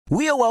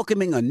we are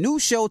welcoming a new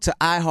show to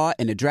iHeart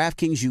and the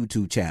DraftKings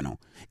YouTube channel.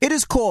 It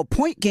is called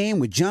Point Game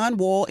with John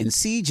Wall and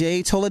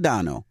CJ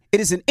Toledano. It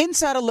is an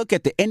insider look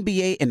at the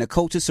NBA and the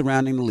coaches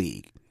surrounding the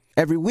league.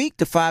 Every week,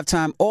 the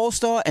 5-time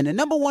All-Star and the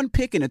number one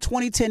pick in the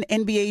 2010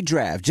 NBA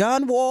Draft,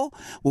 John Wall,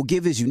 will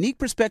give his unique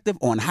perspective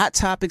on hot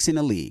topics in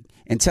the league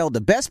and tell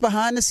the best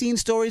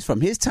behind-the-scenes stories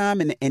from his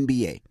time in the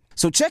NBA.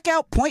 So check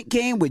out Point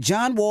Game with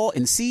John Wall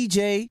and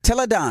CJ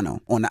Toledano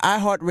on the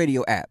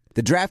iHeartRadio app,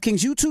 the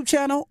DraftKings YouTube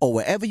channel, or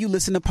wherever you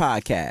listen to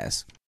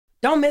podcasts.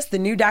 Don't miss the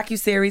new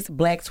docuseries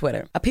Black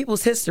Twitter, A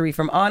People's History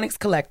from Onyx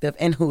Collective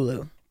and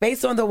Hulu.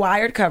 Based on the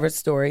Wired cover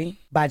story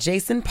by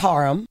Jason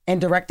Parham and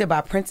directed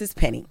by Princess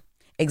Penny.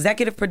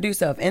 Executive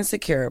producer of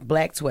Insecure,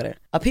 Black Twitter.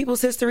 A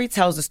People's History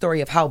tells the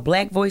story of how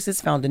Black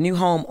voices found a new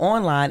home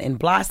online and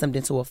blossomed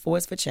into a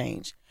force for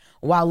change,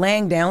 while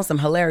laying down some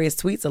hilarious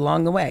tweets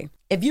along the way.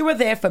 If you were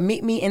there for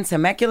Meet Me in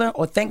Temecula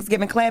or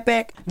Thanksgiving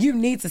Clapback, you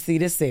need to see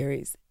this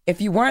series. If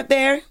you weren't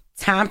there,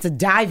 time to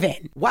dive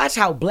in. Watch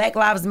how Black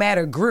Lives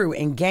Matter grew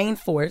and gained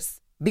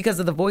force because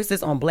of the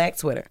voices on Black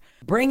Twitter,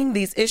 bringing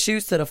these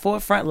issues to the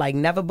forefront like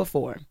never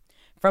before.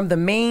 From the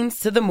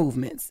memes to the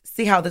movements,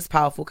 see how this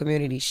powerful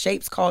community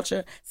shapes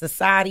culture,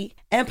 society,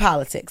 and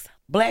politics.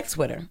 Black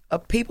Twitter, A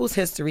People's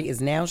History, is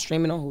now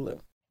streaming on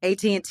Hulu.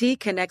 AT&T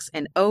connects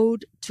an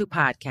ode to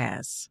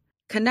podcasts.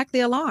 Connect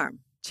the alarm.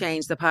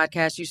 Change the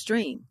podcast you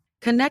stream.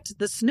 Connect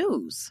the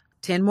snooze.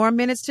 10 more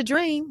minutes to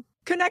dream.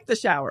 Connect the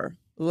shower.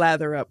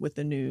 Lather up with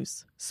the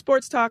news.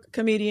 Sports talk,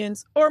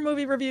 comedians, or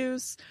movie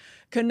reviews.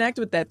 Connect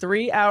with that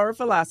 3-hour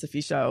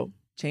philosophy show.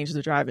 Change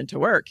the drive into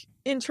work.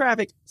 In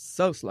traffic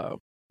so slow.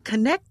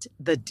 Connect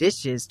the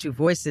dishes to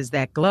voices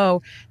that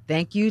glow.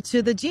 Thank you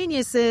to the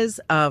geniuses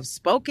of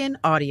spoken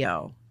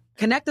audio.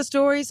 Connect the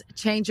stories,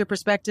 change your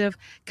perspective.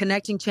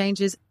 Connecting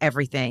changes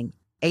everything.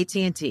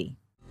 AT&T.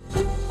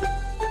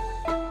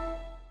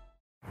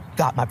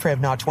 Got my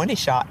Prevnar 20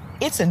 shot.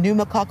 It's a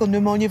pneumococcal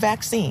pneumonia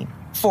vaccine.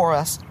 For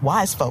us,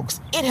 wise folks,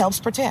 it helps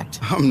protect.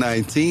 I'm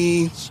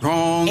 19,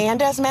 strong.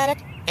 And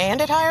asthmatic,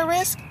 and at higher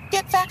risk.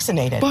 Get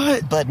vaccinated.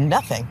 But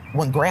nothing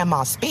when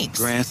grandma speaks.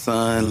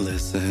 Grandson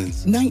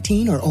listens.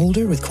 19 or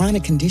older with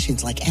chronic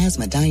conditions like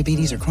asthma,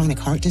 diabetes, or chronic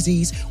heart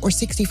disease, or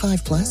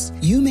 65 plus,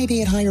 you may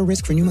be at higher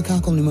risk for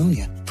pneumococcal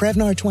pneumonia.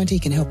 Prevnar 20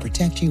 can help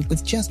protect you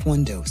with just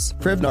one dose.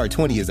 Prevnar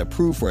 20 is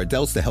approved for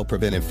adults to help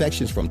prevent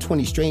infections from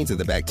 20 strains of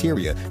the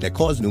bacteria that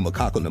cause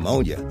pneumococcal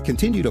pneumonia.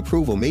 Continued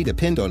approval may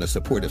depend on a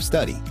supportive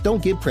study.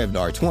 Don't give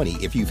Prevnar 20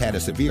 if you've had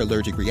a severe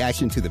allergic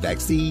reaction to the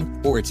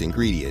vaccine or its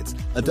ingredients.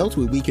 Adults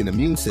with weakened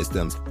immune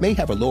systems may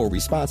have a lower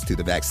response to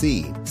the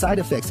vaccine. Side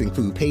effects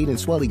include pain and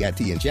swelling at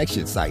the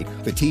injection site,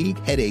 fatigue,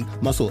 headache,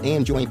 muscle,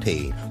 and joint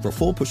pain. For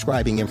full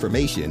prescribing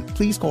information,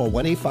 please call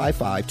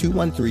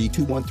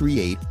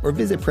 1-855-213-2138 or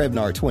visit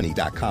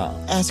Prevnar20.com.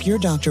 Ask your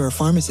doctor or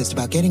pharmacist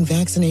about getting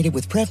vaccinated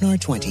with Prevnar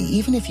 20,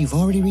 even if you've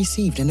already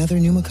received another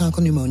pneumococcal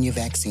pneumonia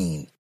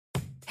vaccine.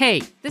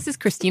 Hey, this is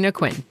Christina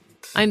Quinn.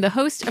 I'm the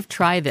host of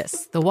Try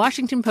This, the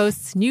Washington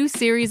Post's new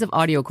series of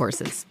audio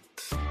courses.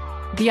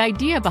 The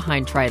idea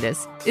behind Try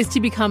This is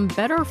to become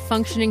better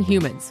functioning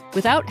humans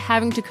without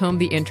having to comb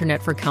the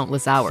internet for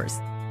countless hours.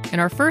 In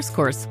our first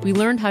course, we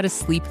learned how to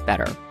sleep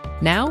better.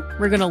 Now,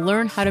 we're going to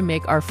learn how to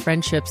make our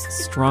friendships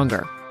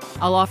stronger.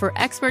 I'll offer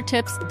expert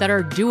tips that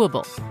are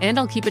doable, and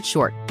I'll keep it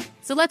short.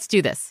 So let's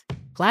do this.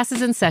 Class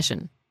is in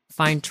session.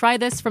 Find Try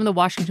This from the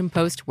Washington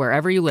Post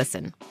wherever you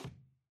listen.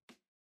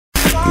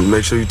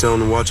 Make sure you tell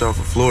them to watch out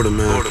for Florida,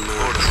 man.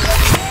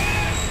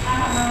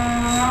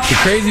 The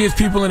craziest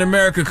people in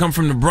America come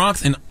from the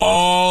Bronx and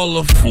all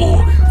of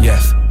Florida.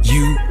 Yes,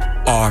 you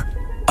are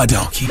a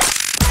donkey.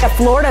 A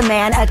Florida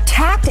man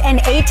attacked an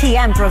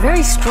ATM for a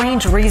very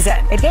strange reason.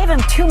 It gave him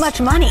too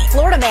much money.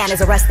 Florida man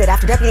is arrested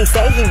after deputies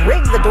say he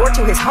rigged the door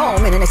to his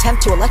home in an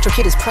attempt to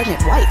electrocute his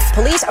pregnant wife.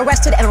 Police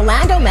arrested an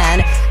Orlando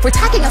man for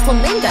attacking a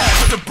flamingo.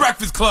 It's the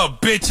Breakfast Club,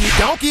 bitches.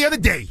 Donkey of the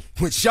day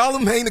with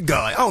Charlamagne the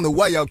God. I don't know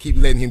why y'all keep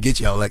letting him get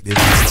y'all like this.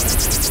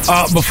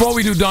 Before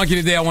we do Donkey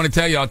today, I want to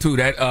tell y'all too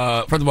that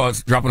first of all,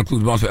 it's dropping the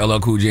clues bombs for LL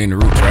Cool J and the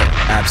Roots, right?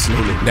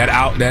 Absolutely.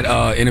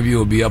 That interview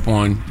will be up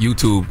on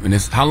YouTube, and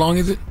it's how long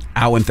is it?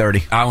 Hour and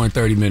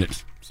 30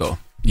 minutes. So,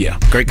 yeah.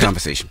 Great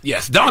conversation.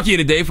 Yes. Donkey of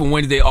the day for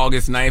Wednesday,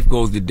 August 9th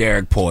goes to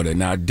Derek Porter.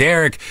 Now,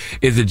 Derek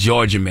is a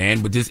Georgia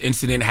man, but this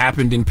incident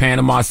happened in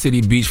Panama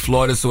City Beach,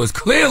 Florida, so it's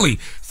clearly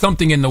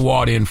something in the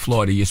water in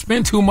Florida. You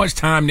spend too much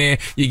time there,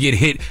 you get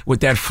hit with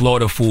that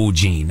Florida fool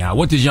gene. Now,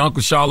 what does your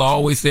Uncle Charlotte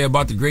always say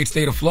about the great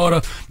state of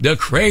Florida? The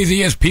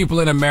craziest people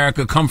in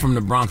America come from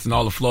the Bronx and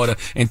all of Florida,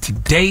 and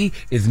today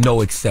is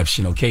no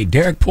exception, okay?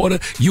 Derek Porter,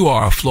 you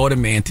are a Florida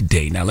man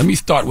today. Now, let me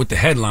start with the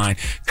headline,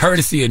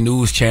 courtesy of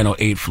News Channel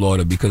 8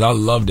 Florida, because I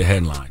love the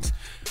headlines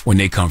when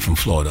they come from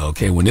Florida,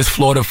 okay? When this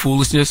Florida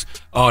foolishness,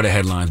 the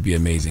headlines be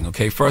amazing,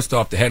 okay? First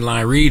off, the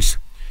headline reads,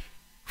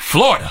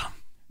 Florida.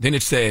 Then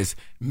it says,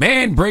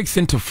 man breaks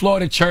into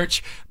Florida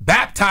church,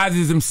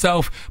 baptizes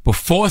himself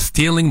before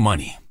stealing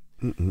money.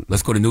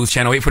 Let's go to News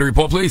Channel 8 for the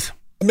report, please.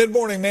 A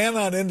mid-morning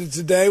manhunt ended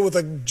today with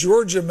a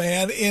Georgia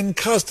man in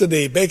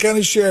custody. Bay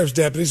County Sheriff's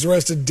deputies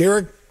arrested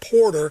Derek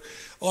Porter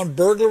on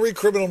burglary,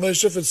 criminal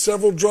mischief, and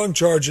several drug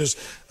charges.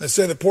 They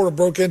say that Porter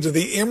broke into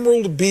the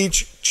Emerald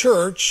Beach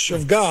Church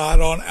of God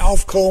on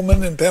Alf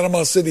Coleman in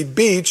Panama City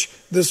Beach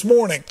this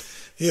morning.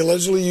 He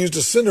allegedly used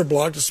a cinder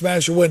block to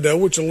smash a window,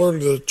 which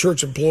alerted a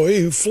church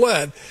employee who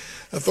fled.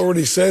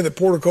 Authorities say that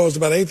Porter caused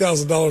about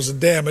 $8,000 in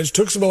damage,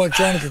 took some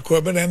electronic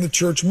equipment, and the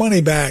church money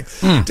back.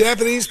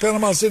 Deputies,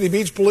 Panama City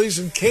Beach Police,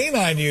 and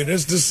canine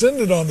units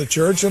descended on the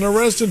church and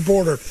arrested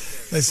Porter.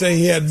 They say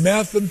he had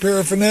meth and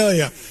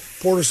paraphernalia.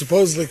 Porter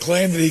supposedly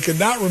claimed that he could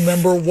not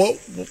remember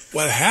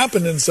what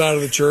happened inside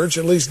of the church,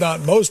 at least not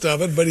most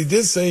of it, but he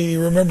did say he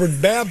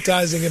remembered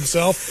baptizing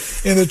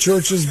himself in the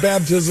church's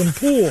baptism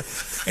pool,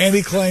 and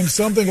he claimed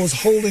something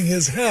was holding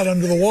his head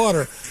under the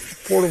water.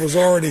 Porter was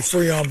already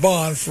free on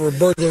bond for a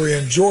burglary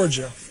in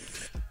Georgia.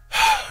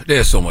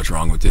 There's so much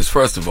wrong with this.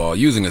 First of all,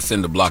 using a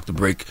cinder block to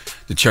break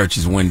the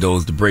church's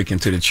windows, to break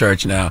into the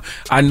church. Now,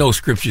 I know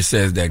scripture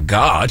says that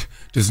God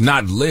does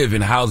not live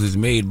in houses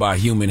made by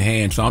human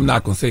hands, so I'm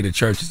not going to say the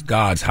church is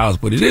God's house,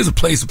 but it is a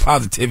place of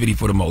positivity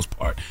for the most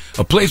part.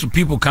 A place where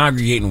people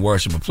congregate and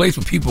worship, a place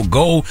where people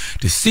go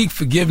to seek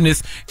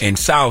forgiveness and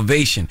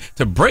salvation.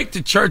 To break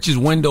the church's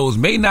windows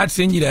may not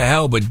send you to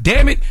hell, but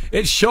damn it,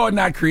 it's sure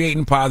not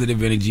creating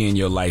positive energy in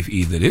your life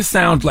either. This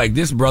sounds like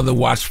this brother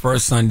watched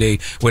First Sunday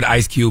with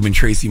Ice Cube and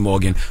Tracy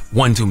Morgan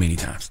one too many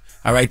times.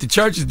 All right, the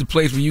church is the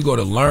place where you go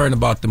to learn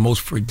about the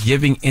most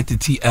forgiving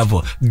entity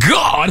ever,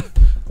 God.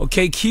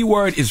 Okay,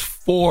 keyword is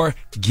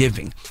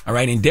forgiving. All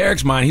right, in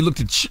Derek's mind, he looked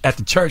at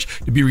the church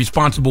to be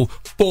responsible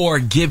for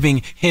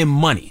giving him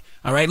money.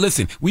 All right,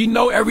 listen, we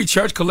know every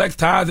church collects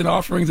tithes and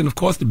offerings and, of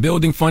course, the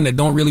building fund that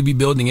don't really be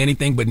building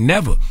anything, but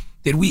never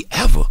did we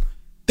ever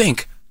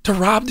think to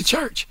rob the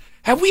church.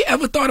 Have we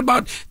ever thought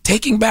about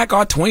taking back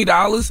our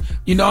 $20,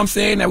 you know what I'm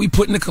saying, that we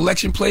put in the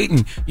collection plate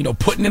and, you know,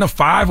 putting in a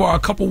 5 or a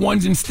couple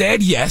ones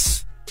instead?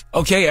 Yes.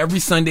 Okay, every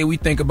Sunday we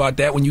think about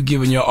that when you're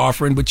giving your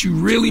offering, but you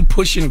really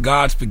pushing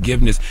God's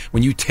forgiveness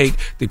when you take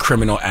the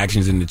criminal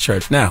actions in the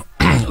church. Now,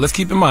 let's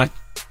keep in mind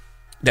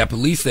that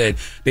police said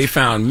they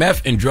found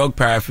meth and drug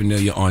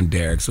paraphernalia on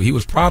Derek. So he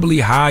was probably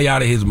high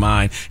out of his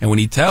mind. And when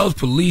he tells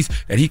police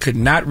that he could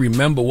not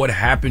remember what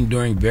happened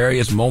during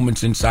various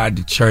moments inside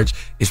the church,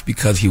 it's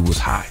because he was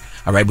high.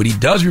 All right, but he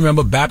does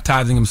remember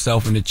baptizing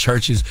himself in the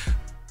church's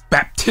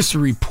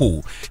baptistry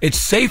pool. It's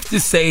safe to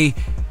say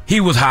he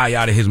was high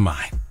out of his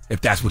mind,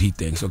 if that's what he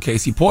thinks. Okay,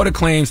 see, Porter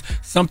claims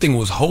something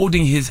was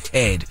holding his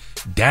head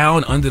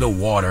down under the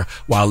water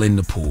while in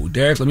the pool.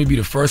 Derek, let me be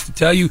the first to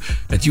tell you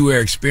that you were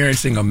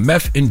experiencing a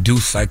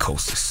meth-induced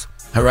psychosis.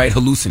 All right,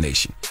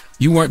 hallucination.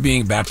 You weren't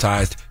being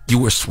baptized, you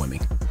were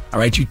swimming. All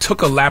right, you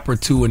took a lap or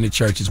two in the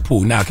church's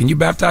pool. Now, can you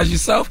baptize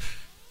yourself?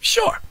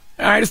 Sure.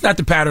 All right, it's not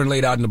the pattern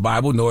laid out in the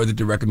Bible, nor is it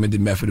the recommended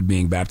method of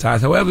being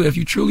baptized. However, if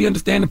you truly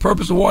understand the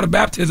purpose of water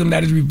baptism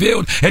that is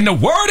revealed in the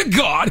Word of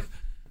God,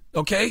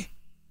 okay,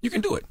 you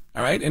can do it.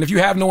 All right, and if you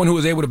have no one who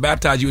was able to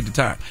baptize you at the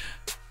time,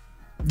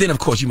 then of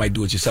course you might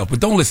do it yourself. But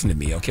don't listen to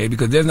me, okay,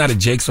 because there's not a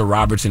Jakes or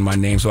Roberts in my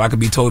name, so I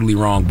could be totally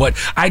wrong. But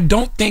I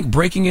don't think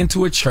breaking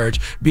into a church,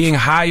 being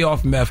high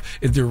off meth,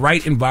 is the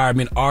right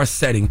environment or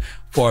setting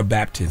for a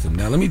baptism.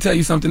 Now, let me tell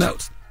you something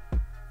else.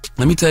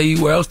 Let me tell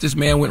you where else this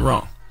man went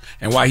wrong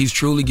and why he's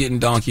truly getting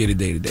donkey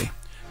today.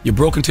 You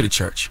broke into the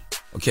church,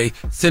 okay?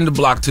 Send a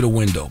block to the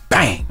window.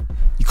 Bang!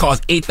 You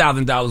caused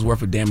 $8,000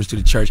 worth of damage to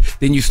the church.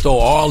 Then you stole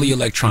all the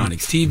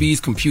electronics,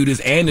 TVs, computers,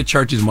 and the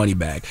church's money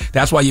bag.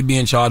 That's why you're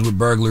being charged with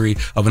burglary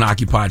of an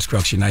occupied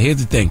structure. Now, here's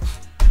the thing.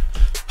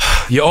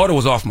 Your order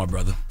was off, my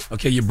brother.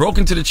 Okay, you broke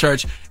into the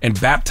church and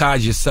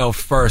baptized yourself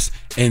first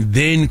and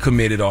then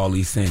committed all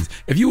these sins.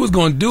 If you was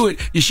going to do it,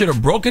 you should have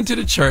broke into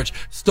the church,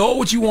 stole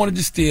what you wanted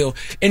to steal,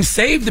 and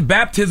saved the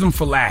baptism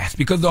for last.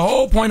 Because the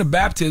whole point of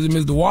baptism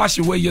is to wash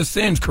away your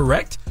sins,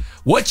 correct?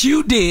 What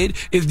you did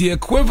is the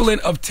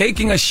equivalent of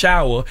taking a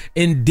shower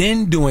and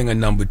then doing a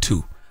number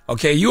 2.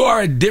 Okay, you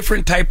are a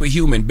different type of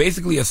human,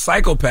 basically a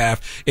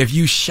psychopath, if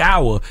you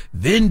shower,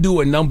 then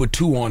do a number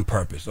 2 on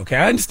purpose. Okay,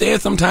 I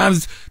understand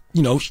sometimes,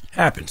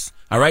 happens.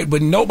 All right,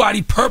 but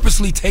nobody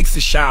purposely takes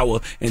a shower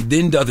and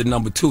then does a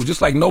number 2.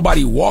 Just like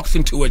nobody walks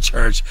into a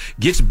church,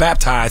 gets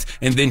baptized,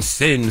 and then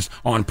sins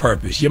on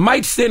purpose. You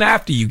might sin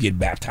after you get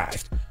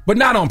baptized, but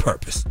not on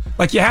purpose.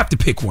 Like, you have to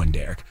pick one,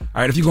 Derek.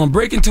 All right, if you're going to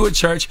break into a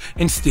church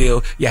and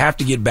steal, you have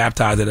to get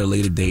baptized at a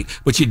later date.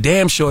 But you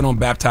damn sure don't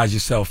baptize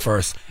yourself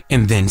first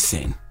and then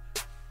sin.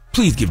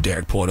 Please give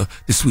Derek Porter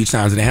the sweet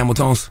sounds of the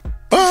Hamiltons.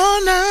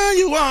 Oh, now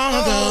you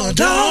are the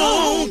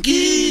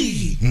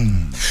donkey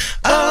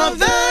of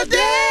the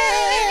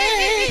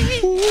day.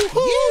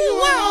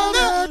 You are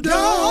the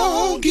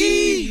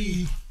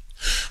donkey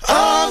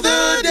of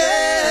the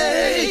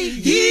day.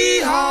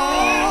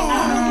 Yee-haw.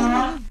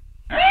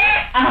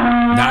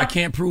 Now, I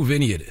can't prove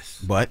any of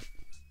this. But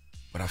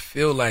I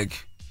feel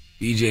like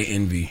BJ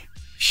Envy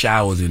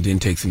showers and then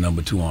takes a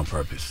number 2 on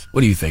purpose.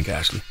 What do you think,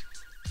 Ashley?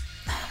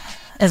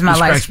 Is my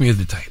life strikes me as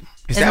the type.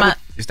 Is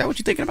that what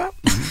you're thinking about?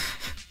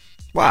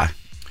 Why?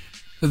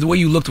 Because the way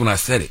you looked when I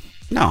said it.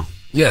 No.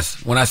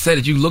 Yes, when I said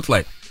it, you looked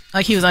like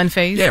Like he was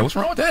unfazed? Yeah, what's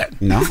wrong with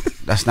that? No,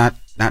 that's not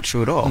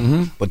true at all.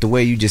 But the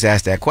way you just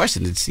asked that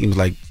question, it seems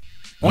like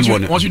Why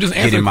don't you just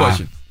answer the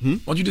question? Hmm? Why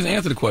don't you just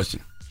answer the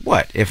question?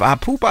 What? If I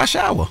poop, I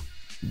shower.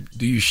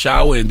 Do you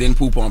shower and then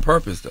poop on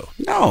purpose, though?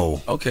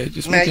 No. Okay,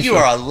 just Man, making you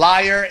sure. are a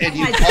liar, and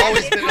you've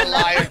always been a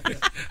liar.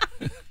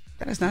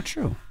 That is not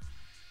true.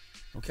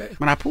 Okay.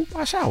 When I poop,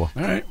 I shower.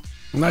 All right.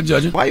 I'm not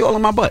judging. Why you all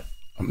in my butt?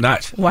 I'm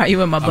not. Why are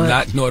you in my butt? I'm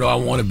not, nor do I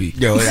want to be.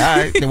 Yo, all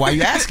right. Then why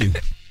you asking?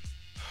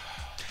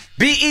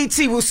 BET,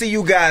 we'll see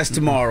you guys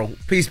tomorrow.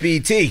 Peace,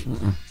 BET.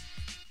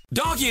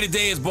 Donkey of the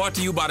Day is brought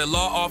to you by the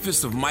law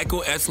office of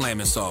Michael S.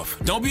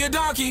 Lamonsoff. Don't be a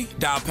donkey.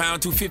 Dial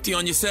pound 250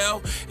 on your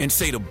cell and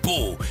say the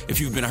bull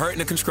if you've been hurt in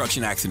a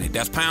construction accident.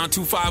 That's pound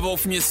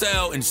 250 from your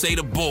cell and say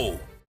the bull.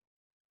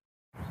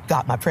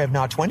 Got my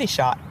Prevnar 20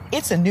 shot.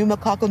 It's a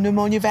pneumococcal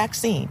pneumonia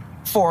vaccine.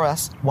 For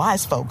us,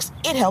 wise folks,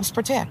 it helps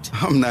protect.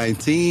 I'm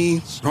 19,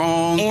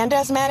 strong. And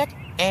asthmatic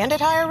and at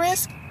higher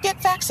risk? Get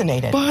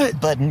vaccinated.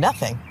 But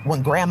nothing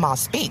when grandma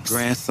speaks.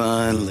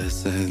 Grandson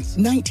listens.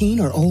 19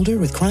 or older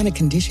with chronic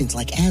conditions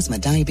like asthma,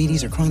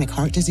 diabetes, or chronic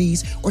heart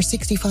disease, or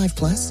 65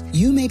 plus,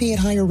 you may be at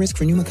higher risk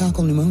for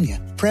pneumococcal pneumonia.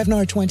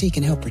 Prevnar 20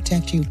 can help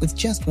protect you with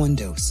just one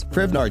dose.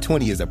 Prevnar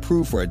 20 is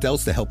approved for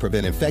adults to help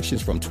prevent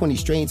infections from 20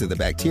 strains of the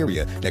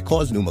bacteria that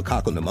cause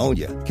pneumococcal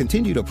pneumonia.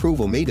 Continued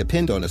approval may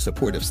depend on a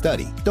supportive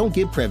study. Don't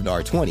give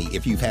Prevnar 20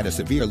 if you've had a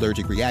severe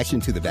allergic reaction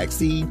to the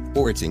vaccine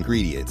or its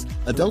ingredients.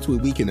 Adults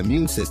with weakened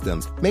immune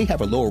systems may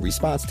have a lower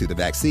response to the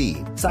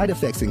vaccine. Side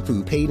effects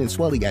include pain and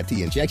swelling at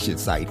the injection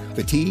site,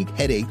 fatigue,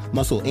 headache,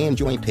 muscle, and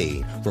joint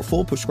pain. For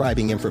full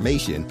prescribing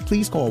information,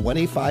 please call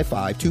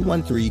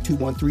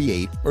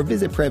 1-855-213-2138 or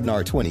visit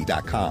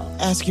Prevnar20.com.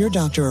 Ask your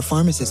doctor or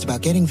pharmacist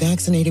about getting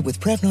vaccinated with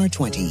Prevnar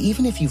 20,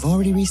 even if you've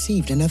already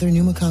received another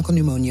pneumococcal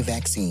pneumonia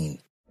vaccine.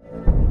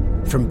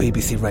 From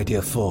BBC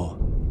Radio 4,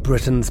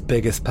 Britain's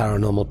biggest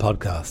paranormal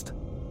podcast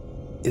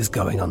is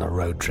going on a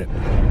road trip.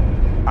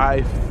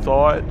 I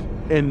thought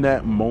in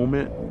that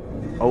moment,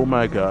 oh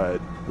my God,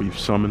 we've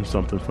summoned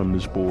something from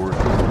this board.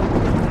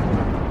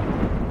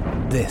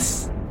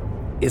 This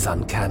is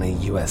Uncanny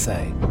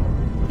USA.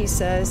 He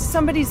says,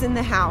 somebody's in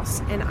the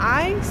house, and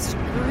I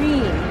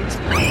screamed.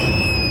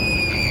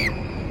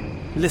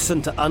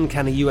 Listen to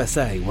Uncanny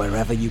USA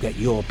wherever you get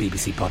your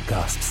BBC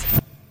podcasts,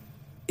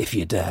 if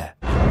you dare.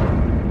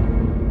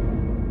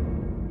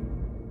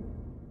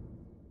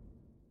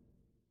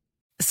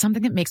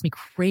 Something that makes me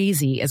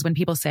crazy is when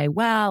people say,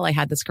 well, I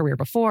had this career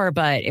before,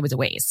 but it was a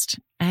waste.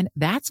 And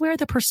that's where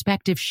the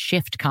perspective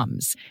shift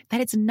comes, that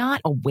it's not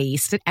a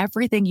waste, that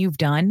everything you've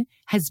done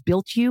has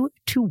built you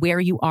to where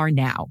you are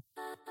now.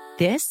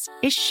 This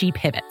is She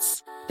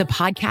Pivots, the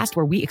podcast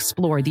where we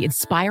explore the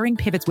inspiring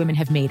pivots women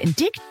have made and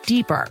dig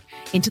deeper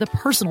into the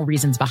personal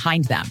reasons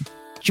behind them.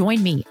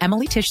 Join me,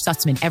 Emily Tish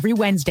Sussman, every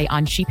Wednesday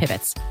on She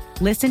Pivots.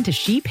 Listen to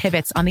She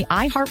Pivots on the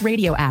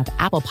iHeartRadio app,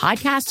 Apple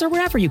Podcasts, or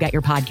wherever you get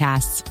your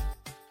podcasts.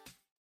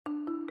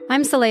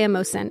 I'm Saleha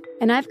Mohsen,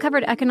 and I've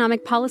covered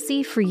economic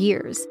policy for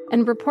years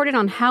and reported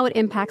on how it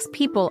impacts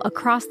people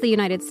across the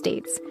United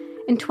States.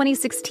 In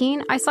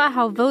 2016, I saw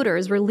how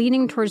voters were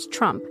leaning towards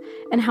Trump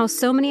and how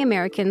so many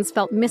Americans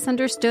felt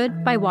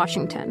misunderstood by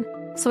Washington.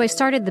 So I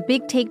started The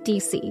Big Take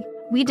DC.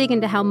 We dig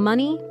into how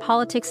money,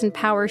 politics, and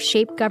power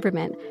shape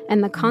government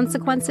and the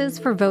consequences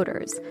for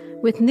voters.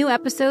 With new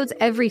episodes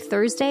every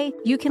Thursday,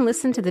 you can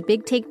listen to The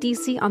Big Take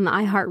DC on the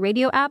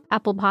iHeartRadio app,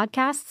 Apple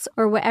Podcasts,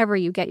 or wherever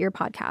you get your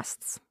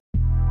podcasts.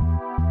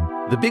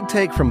 The Big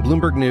Take from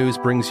Bloomberg News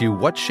brings you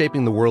what's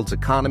shaping the world's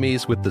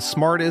economies with the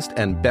smartest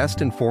and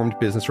best-informed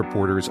business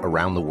reporters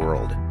around the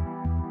world.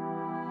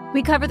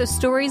 We cover the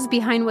stories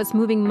behind what's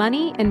moving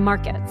money and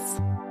markets.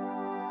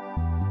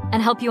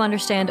 And help you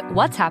understand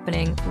what's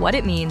happening, what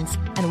it means,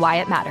 and why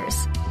it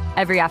matters.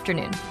 Every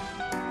afternoon.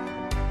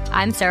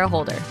 I'm Sarah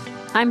Holder.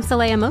 I'm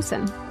Saleha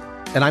Mohsen.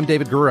 And I'm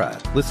David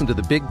Gura. Listen to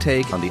The Big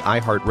Take on the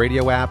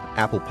iHeartRadio app,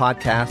 Apple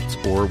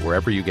Podcasts, or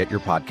wherever you get your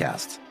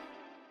podcasts.